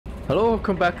Hello,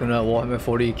 welcome back to another Warhammer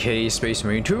 40k Space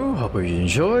Marine 2. Hope you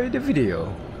enjoyed the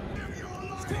video.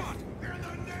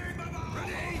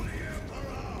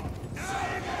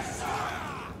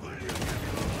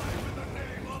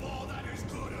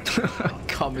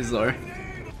 Commissar.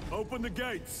 Open the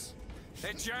gates.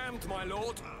 They're jammed, my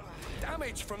lord.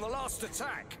 Damage from the last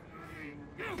attack.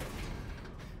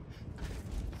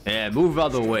 Yeah, move out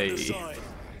of the way.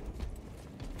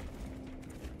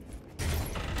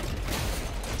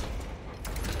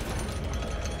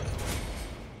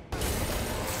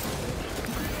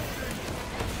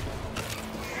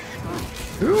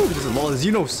 Ooh, there's a lot of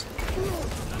Xenos.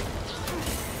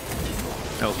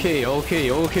 Okay. Oh, there's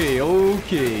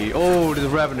a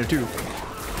Ravener too.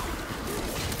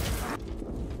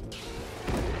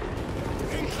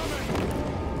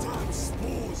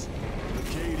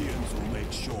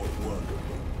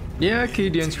 Yeah,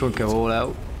 Acadians could go all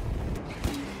out.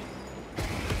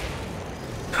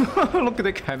 Look at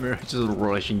the camera just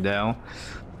rushing down.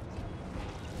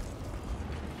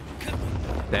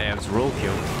 Damn, it's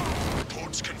roadkill.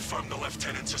 Reports confirm the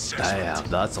lieutenant's assessment. Damn,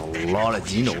 that's a lot of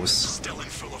Xenos. Still in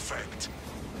full effect.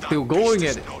 Still going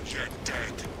at it. Not yet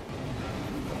dead.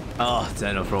 Ah,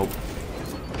 Xenophobe.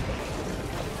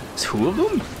 Two of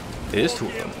them? There's two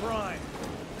of them.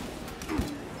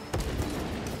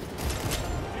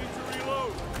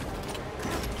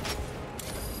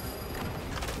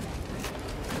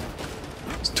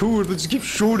 Two of them just keep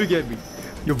shooting at me.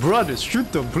 Your brothers,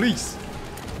 shoot them, please.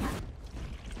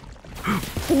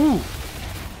 Ooh.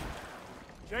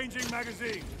 Changing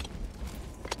magazine.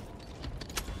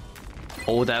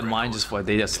 All that mine just for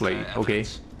data slate. Okay.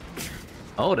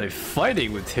 Oh, they're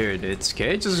fighting with Tyranids.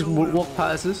 Okay, just walk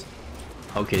past this.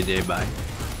 Okay, there, bye.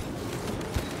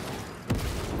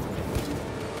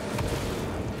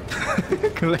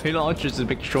 Clay launchers a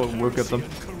big short work of them.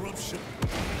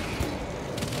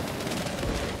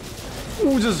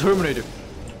 Ooh, just Terminator.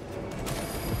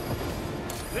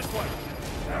 This one.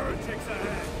 Heretics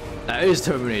ahead. That is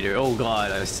Terminator. Oh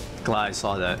god, I'm glad I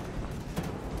saw that.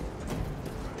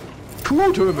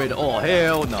 Two Terminator. Oh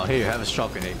hell no. Here, have a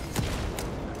shock grenade.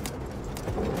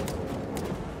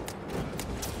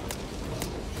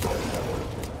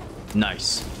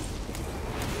 Nice.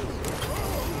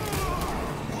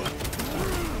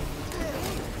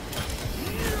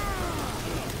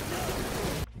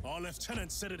 Our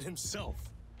lieutenant said it himself.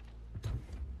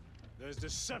 There's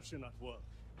deception at work.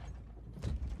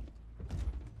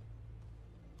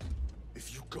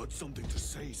 If you got something to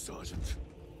say, Sergeant.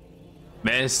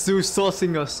 Man, it's still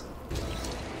saucing us.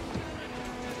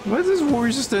 Why is this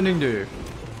warrior just standing there?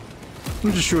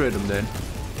 I'll just shoot at him then.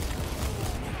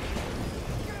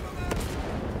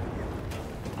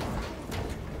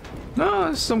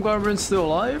 No, some government's still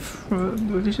alive.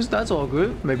 That's all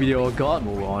good. Maybe they're all God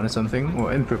move on or something,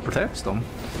 or Emperor protects them.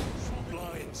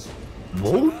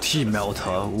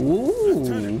 Multi-melter.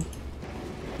 Ooh.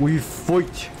 We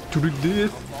fight to the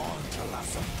death.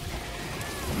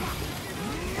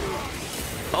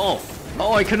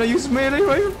 Oh, I cannot use melee,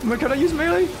 right? Can I use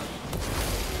melee?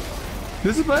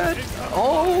 This is bad.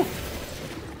 Oh.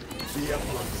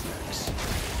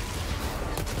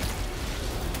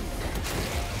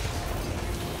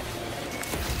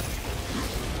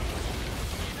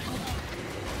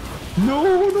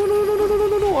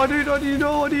 No, I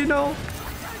didn't know.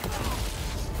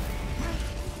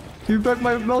 Give back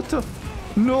my melter.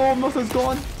 No, melter's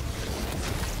gone.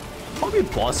 Probably a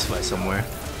boss fight somewhere.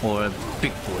 Or a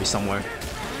big boy somewhere.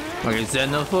 Okay,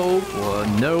 Xenophobe or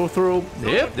Neurothrope.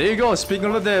 Yep, there you go. Speaking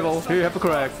of the devil, here you have a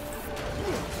crack.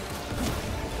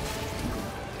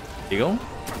 There you go.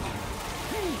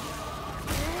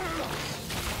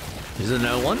 Here's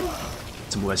another one.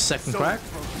 It's a second crack.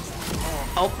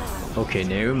 Oh, okay,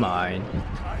 never mind.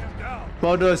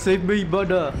 Brother, save me,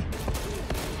 brother.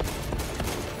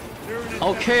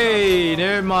 Okay,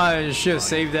 never mind. Should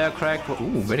save that crack.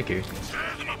 Ooh, Medicare.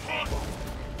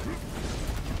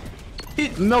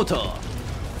 Hit melter.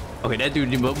 Okay, that dude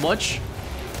didn't move much.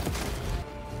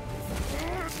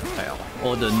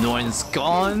 All the annoyance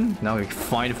gone. Now we can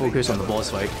finally focus on the boss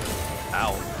fight.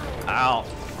 Ow.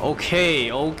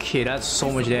 Okay, that's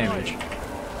so much damage.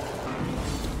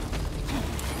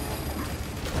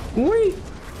 Whee!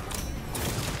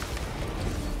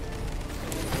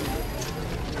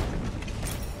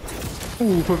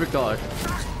 Ooh, perfect dodge.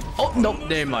 Oh, no,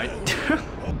 never mind.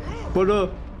 Brother,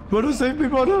 save me,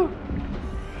 brother.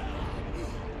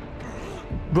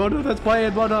 Brother, that's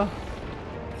bad, brother.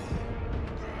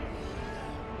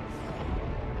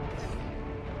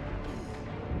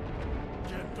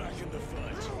 Get back in the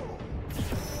fight.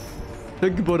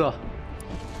 Thank you, brother.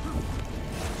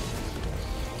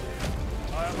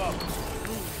 I am up.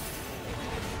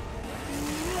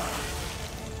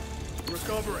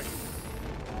 Recovering.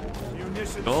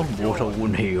 Munitions Oh, secured. water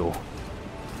wound heal.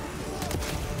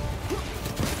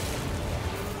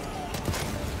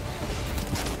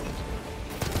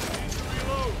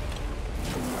 Reload.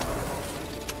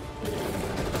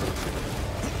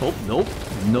 Oh, nope,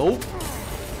 nope.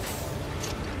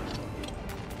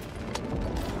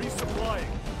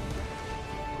 Resupplying.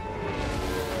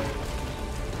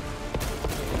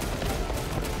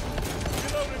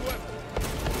 Reloading weapon.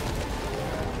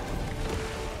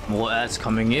 More ads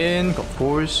coming in, of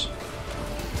course.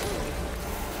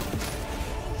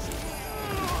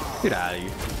 Get out of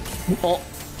here. Oh,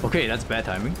 okay, that's bad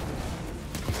timing.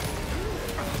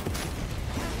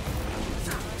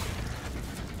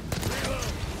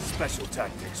 Special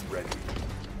tactics ready.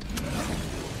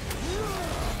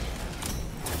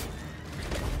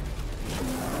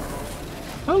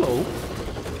 Hello.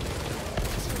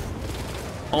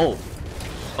 Oh.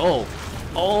 Oh.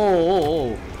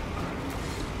 Oh. Oh.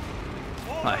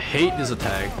 I hate this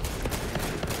attack. Need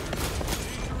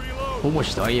to reload. How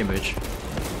much damage?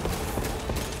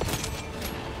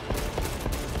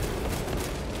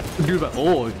 Do that.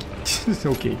 Oh,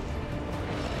 okay.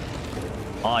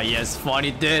 Ah, yes,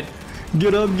 finally dead.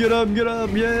 Get up, get up, get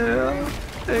up. Yeah.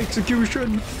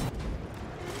 Execution.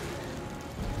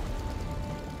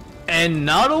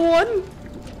 Another one?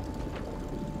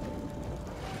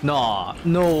 Nah,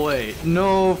 no way.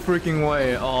 No freaking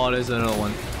way. Oh, there's another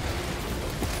one.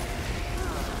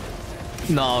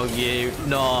 No, Gabe.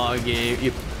 No, Gabe.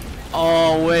 You...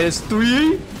 Oh, wait, it's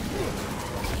 3?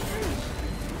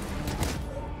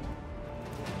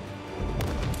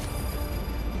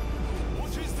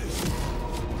 What is this?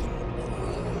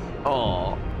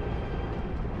 Oh.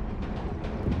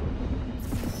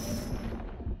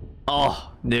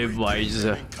 Oh, never mind.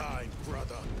 Kind,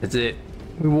 brother. That's it.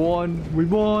 We won. We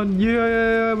won.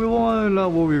 Yeah, we won. Now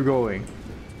where we going?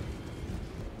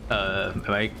 Am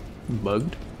I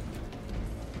bugged?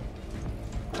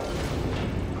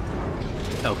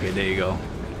 Okay, there you go.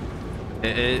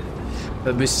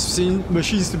 The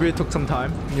machines to be took some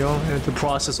time, you know, and to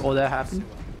process all that happened.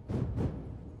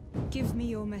 Give me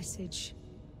your message.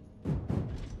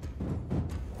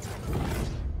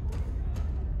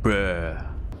 Bruh.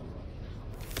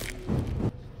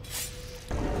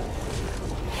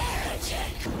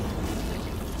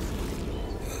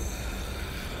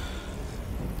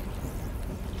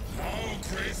 How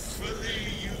gracefully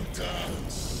you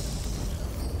dance.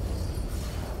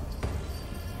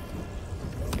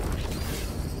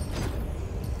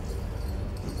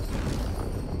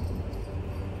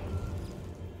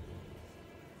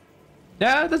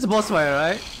 Yeah, that's a boss fight,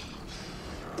 right?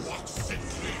 What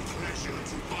simply pleasure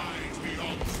to bide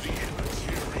beyond the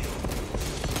Imperium.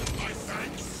 My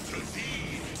thanks to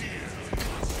thee, dear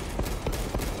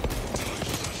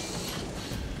Tyranid.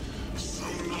 So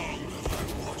long have I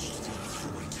watched thee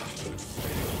through a tattered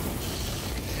veil,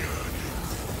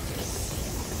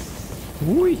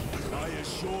 yearning. Ui. I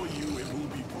assure you it will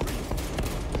be brief.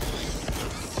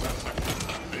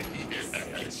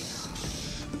 Yes.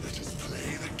 Let us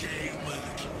play the game.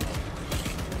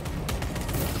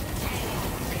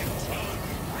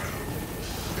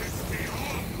 Is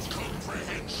beyond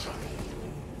comprehension.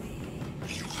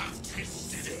 You have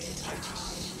tasted it, Titus.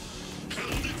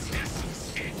 Held its essence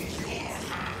in your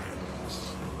hands.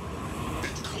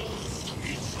 It calls to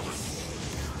each of us,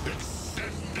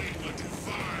 extending a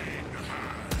divine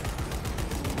hand.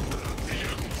 The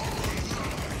Emperor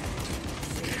lied.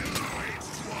 He lied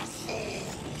to us all.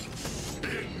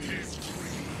 In his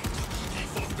greed, he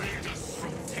forbade us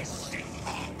from testing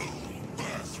our own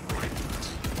birthright.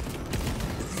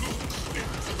 Look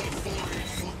into the void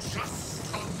for just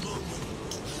a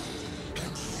moment,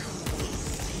 and you will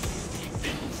see the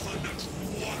infinite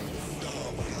wonder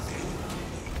within.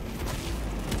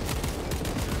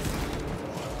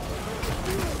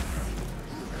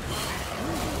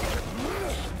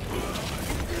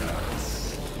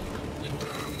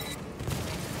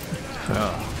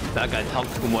 Oh, that guy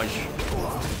talked too much.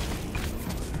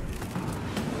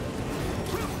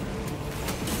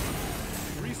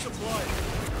 Resupply.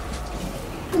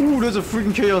 Ooh, there's a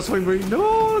freaking chaos flame break.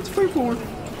 No, it's flame forward.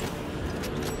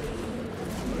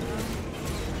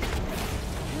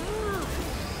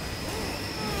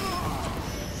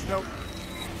 Nope.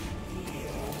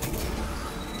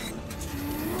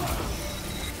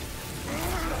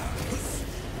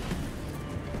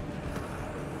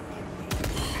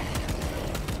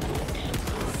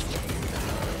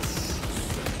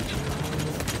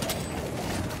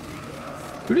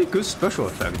 Pretty good special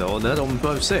effect though, that I'm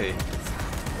about to say.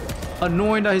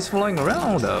 annoying that he's flying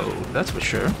around though, that's for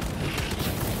sure.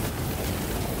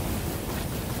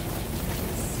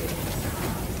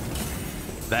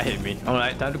 That hit me.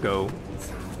 Alright, time to go.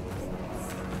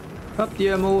 Up the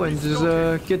ammo and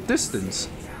just get distance.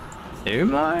 Never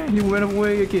mind, he went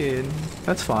away again.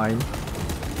 That's fine.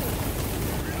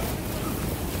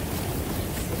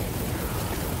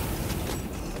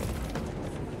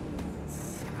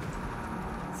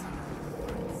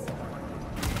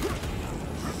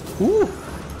 Ooh!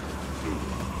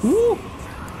 Ooh!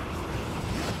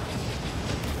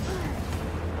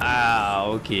 Ah,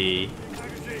 okay.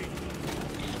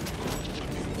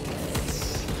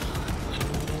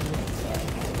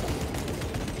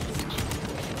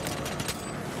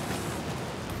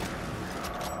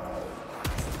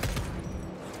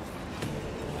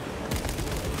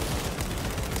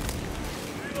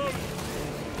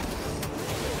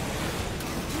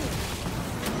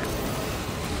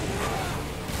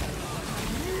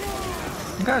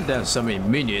 God damn, so many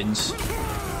minions.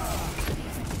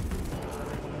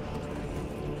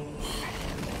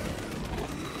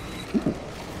 Ooh.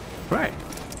 Right.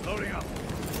 Loading up.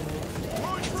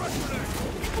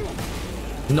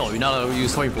 No, you're not allowed to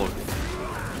use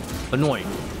flamethrower. Annoying.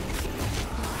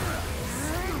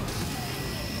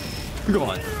 Go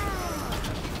on.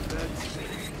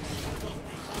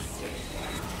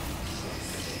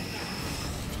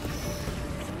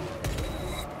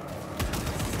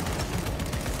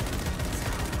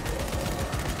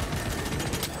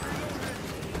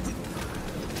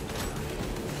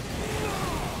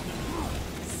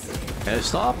 Can I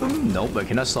stop him? Nope, I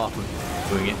cannot stop him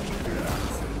doing it.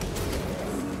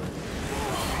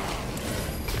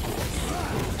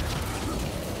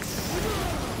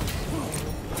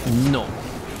 No.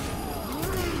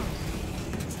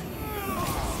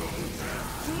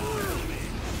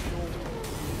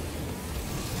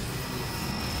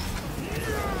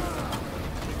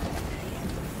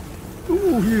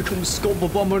 Ooh, here comes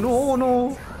Scope Bomber. No,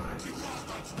 no.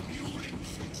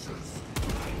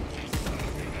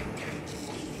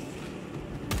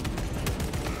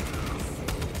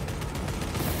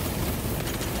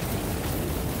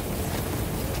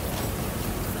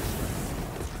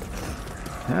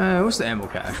 What's the ammo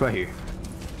cache? Right here.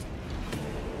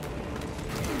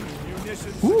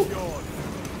 Ooh.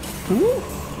 Ooh.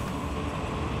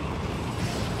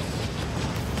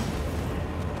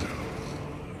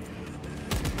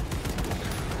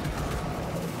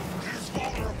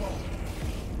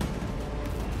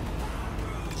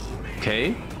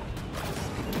 Okay.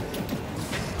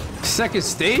 Second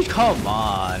stage? Come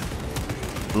on.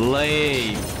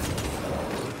 Lame.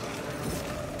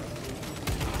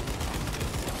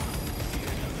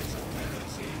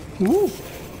 Ooh.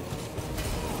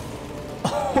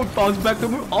 Oh, bounce back to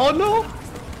me. Oh no.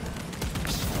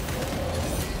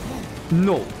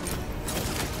 No.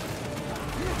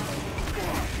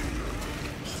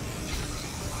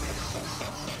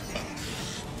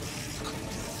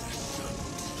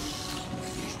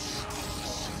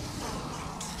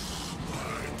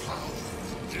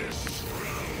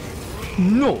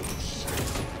 No.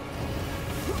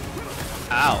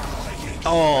 Ow.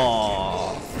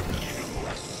 Oh.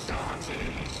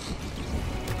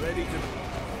 Ready to.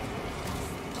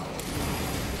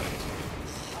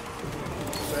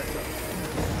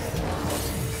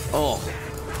 Oh.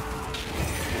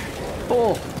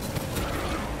 Oh.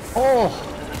 Oh.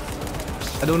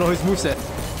 I don't know his moveset.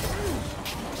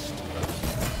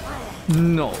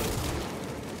 No.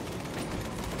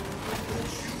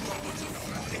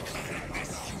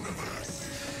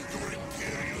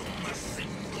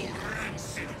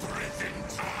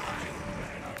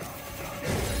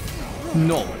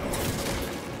 No.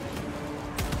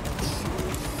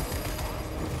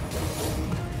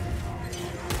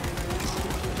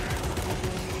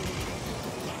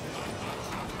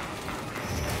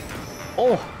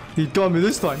 Oh, he got me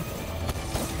this time.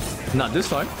 Not this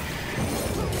time.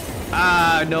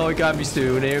 Ah, no, he got me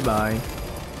still. Never mind.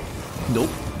 Nope.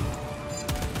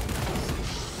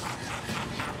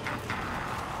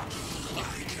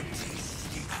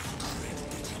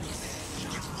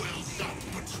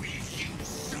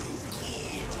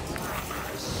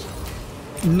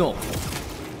 No.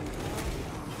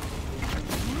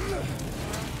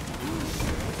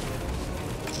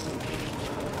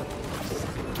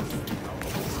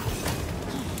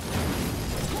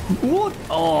 What?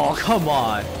 Oh, come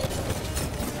on.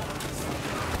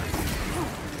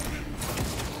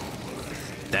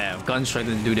 Damn, gun strike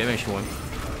didn't do damage to him.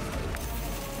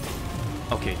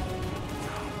 Okay.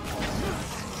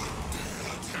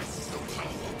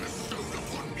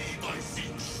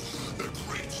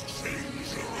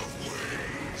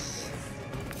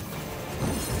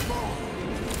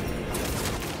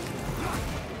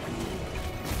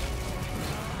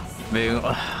 Maybe,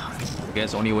 I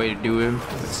guess only way to do him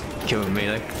is kill him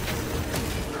melee.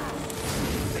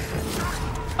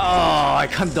 Oh, I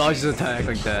can't dodge his attack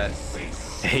like that.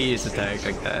 I hate his attack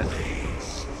like that.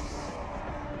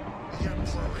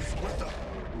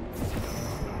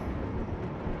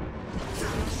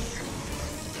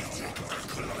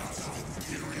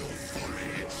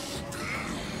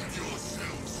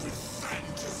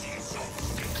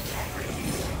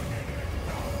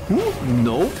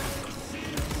 Nope.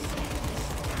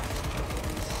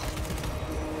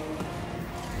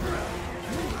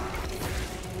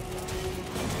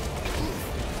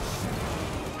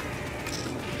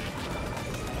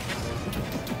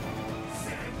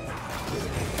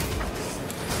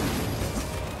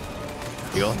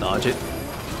 Yo, dodge it.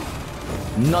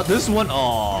 Not this one.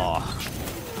 Oh.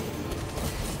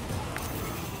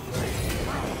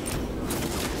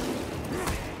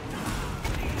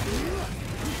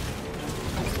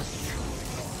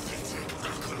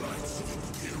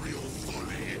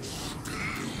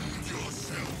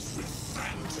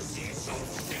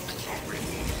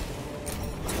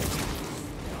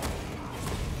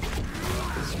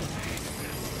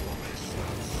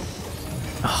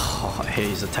 Oh, I hate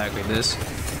his attack like this.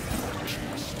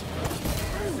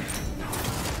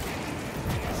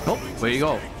 Oh, where you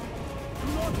go?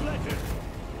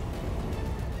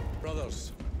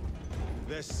 Brothers,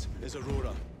 this is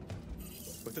Aurora.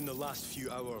 Within the last few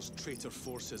hours, traitor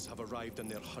forces have arrived in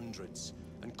their hundreds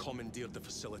and commandeered the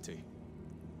facility.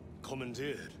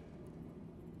 Commandeered?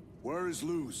 Where is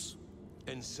Luz?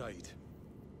 Inside.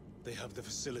 They have the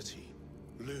facility,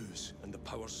 Luz, and the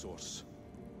power source.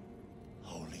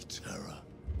 Holy terror.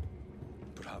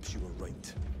 Perhaps you were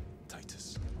right,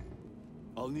 Titus.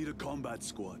 I'll need a combat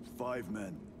squad, 5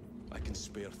 men. I can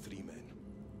spare 3 men.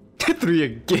 3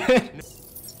 again?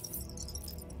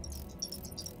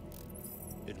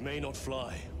 It may not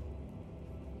fly,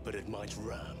 but it might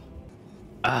ram.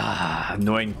 Ah,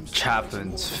 annoying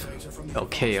chaplains.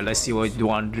 Okay, let's see what you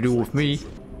want to do with me.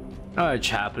 Alright,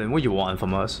 chaplain, what you want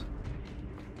from us?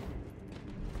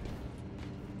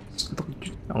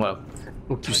 Well,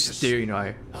 look you staring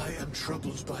at. I am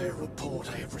troubled by a report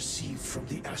I have received from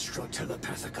the Astra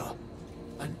Telepathica.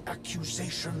 An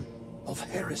accusation of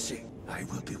heresy. I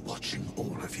will be watching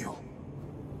all of you.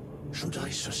 Should I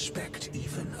suspect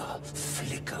even a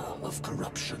flicker of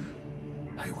corruption,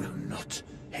 I will not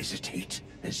hesitate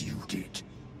as you did.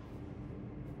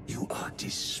 You are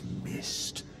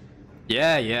dismissed.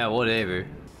 Yeah, whatever.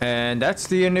 And that's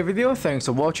the end of the video. Thanks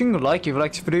for watching. Like if you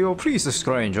liked the video, please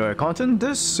subscribe and enjoy our content.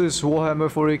 This is Warhammer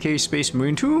 40k Space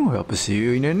Marine 2. I'll see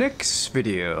you in the next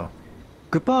video.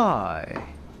 Goodbye.